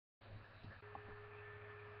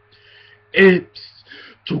Apes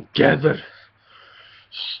together,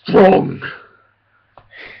 strong.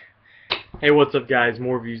 Hey, what's up, guys?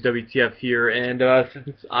 More Views WTF here, and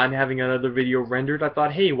since I'm having another video rendered, I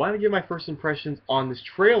thought, hey, why don't I give my first impressions on this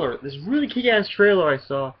trailer, this really kick-ass trailer I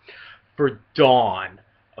saw for Dawn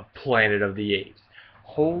of Planet of the Apes.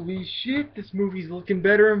 Holy shit, this movie's looking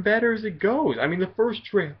better and better as it goes. I mean, the first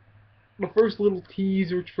little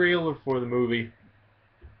teaser trailer for the movie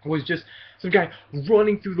was just some guy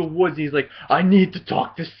running through the woods, and he's like, I need to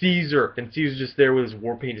talk to Caesar, and Caesar's just there with his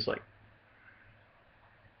war paint, just like,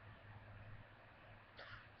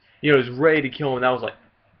 he's ready to kill him, and that was like,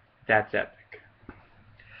 that's epic.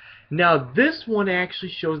 Now, this one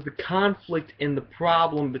actually shows the conflict and the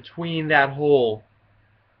problem between that whole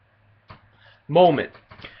moment.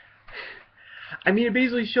 I mean, it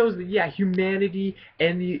basically shows that, yeah, humanity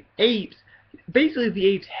and the apes, basically the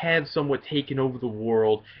apes have somewhat taken over the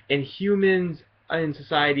world, and humans in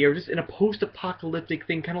society are just in a post-apocalyptic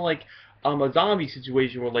thing, kind of like a zombie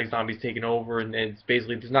situation where like zombies taking over, and it's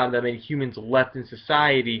basically there's not that many humans left in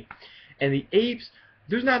society, and the apes,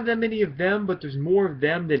 there's not that many of them, but there's more of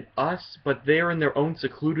them than us, but they're in their own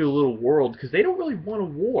secluded little world because they don't really want a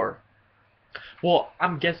war. Well,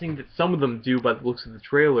 I'm guessing that some of them do by the looks of the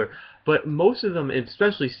trailer, but most of them,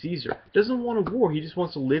 especially Caesar, doesn't want a war. He just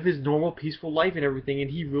wants to live his normal, peaceful life and everything, and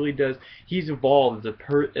he really does. He's evolved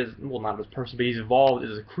well, not as a person, but he's evolved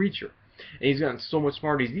as a creature. And he's gotten so much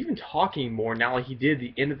smarter. He's even talking more now like he did at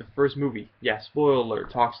the end of the first movie. Yeah, spoiler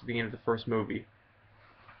alert, talks at the end of the first movie.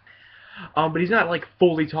 But he's not like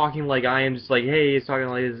fully talking like I am, just like, hey, he's talking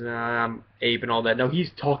like this, I'm ape and all that. No, he's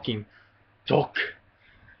talking.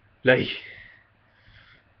 Like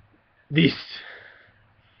this.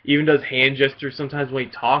 Even does hand gestures sometimes when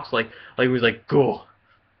he talks, like he's like, go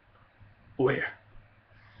where.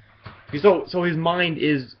 So his mind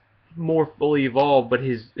is more fully evolved, but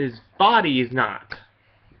his body is not,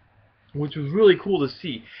 which was really cool to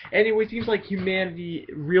see. Anyway, it seems like humanity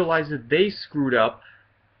realized that they screwed up,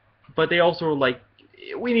 but they also were like,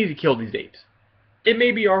 we need to kill these apes. It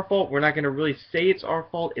may be our fault. We're not going to really say it's our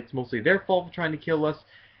fault. It's mostly their fault for trying to kill us,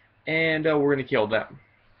 and we're going to kill them.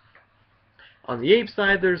 On the ape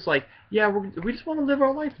side, there's like, yeah, we just want to live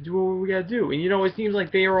our life, do what we gotta do. And it seems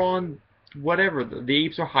like they are on whatever. The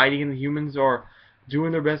apes are hiding and the humans are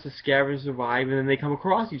doing their best to scavenge and survive, and then they come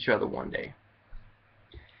across each other one day.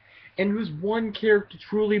 And whose one character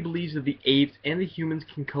truly believes that the apes and the humans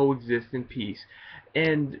can coexist in peace.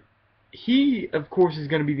 And he, of course, is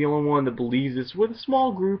going to be the only one that believes this, with a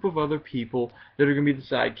small group of other people that are going to be the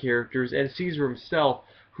side characters, and Caesar himself,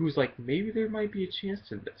 who's like, maybe there might be a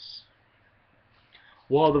chance in this.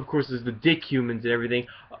 Well, of course, there's the dick humans and everything.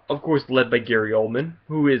 Of course, led by Gary Oldman,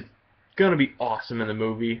 who is gonna be awesome in the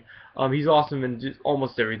movie. He's awesome in just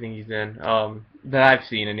almost everything he's in that I've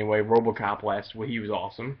seen anyway. RoboCop last week, he was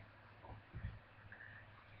awesome.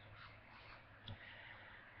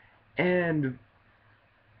 And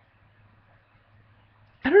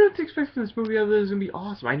I don't know what to expect from this movie other than it's gonna be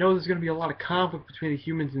awesome. I know there's gonna be a lot of conflict between the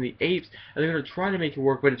humans and the apes, and they're gonna try to make it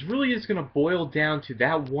work, but it's really just gonna boil down to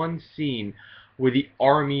that one scene where the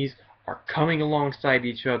armies are coming alongside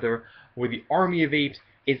each other, where the army of apes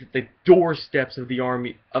is at the doorsteps of the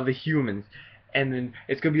army of the humans, and then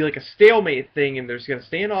it's gonna be like a stalemate thing, and they're just gonna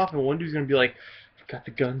stand off, and one dude's gonna be like, got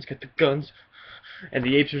the guns, and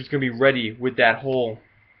the apes are just gonna be ready with that whole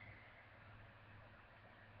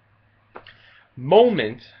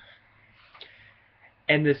moment.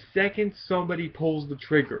 And the second somebody pulls the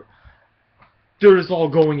trigger, they're just all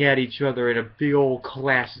going at each other, and a big old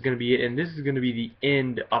clash is going to be it, and this is going to be the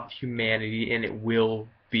end of humanity, and it will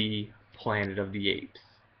be Planet of the Apes.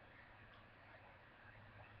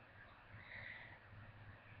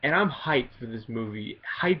 And I'm hyped for this movie,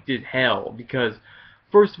 hyped as hell, because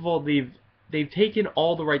first of all, they've taken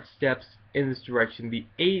all the right steps in this direction. The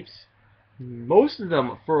apes, most of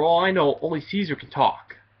them, for all I know, only Caesar can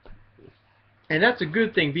talk. And that's a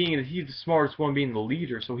good thing, being that he's the smartest one, being the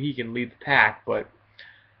leader, so he can lead the pack, but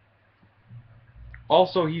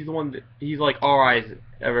also he's the one that, he's like our eyes of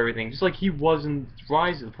everything, just like he was in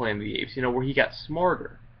Rise of the Planet of the Apes, where he got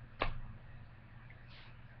smarter.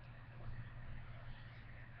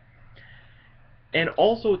 And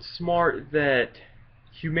also it's smart that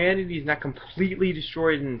humanity is not completely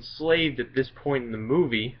destroyed and enslaved at this point in the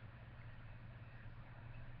movie,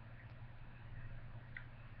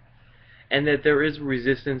 and that there is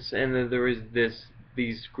resistance, and that there is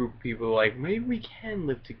these group of people like, maybe we can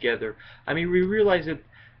live together. I mean, we realize that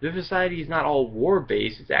the society is not all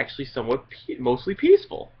war-based, it's actually somewhat mostly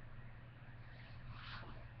peaceful.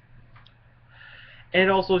 And it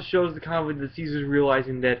also shows the conflict that Caesar's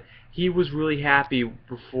realizing that he was really happy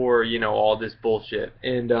before, you know, all this bullshit.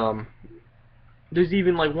 And there's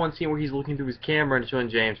even like one scene where he's looking through his camera and showing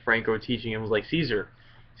James Franco teaching him, was like, Caesar,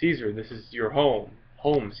 Caesar, this is your home,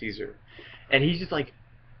 Caesar. And he's just like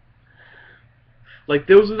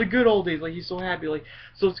those are the good old days. Like he's so happy. Like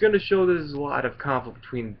so, it's gonna show that there's a lot of conflict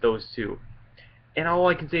between those two. And all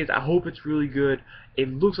I can say is I hope it's really good. It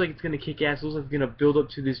looks like it's gonna kick ass. It looks like it's gonna build up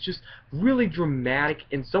to this just really dramatic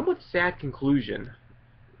and somewhat sad conclusion.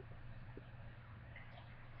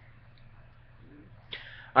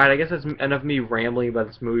 Alright, I guess that's enough of me rambling about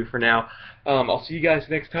this movie for now. I'll see you guys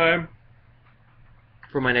next time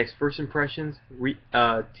for my next first impressions,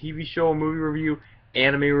 TV show, movie review,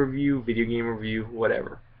 anime review, video game review,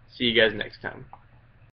 whatever. See you guys next time.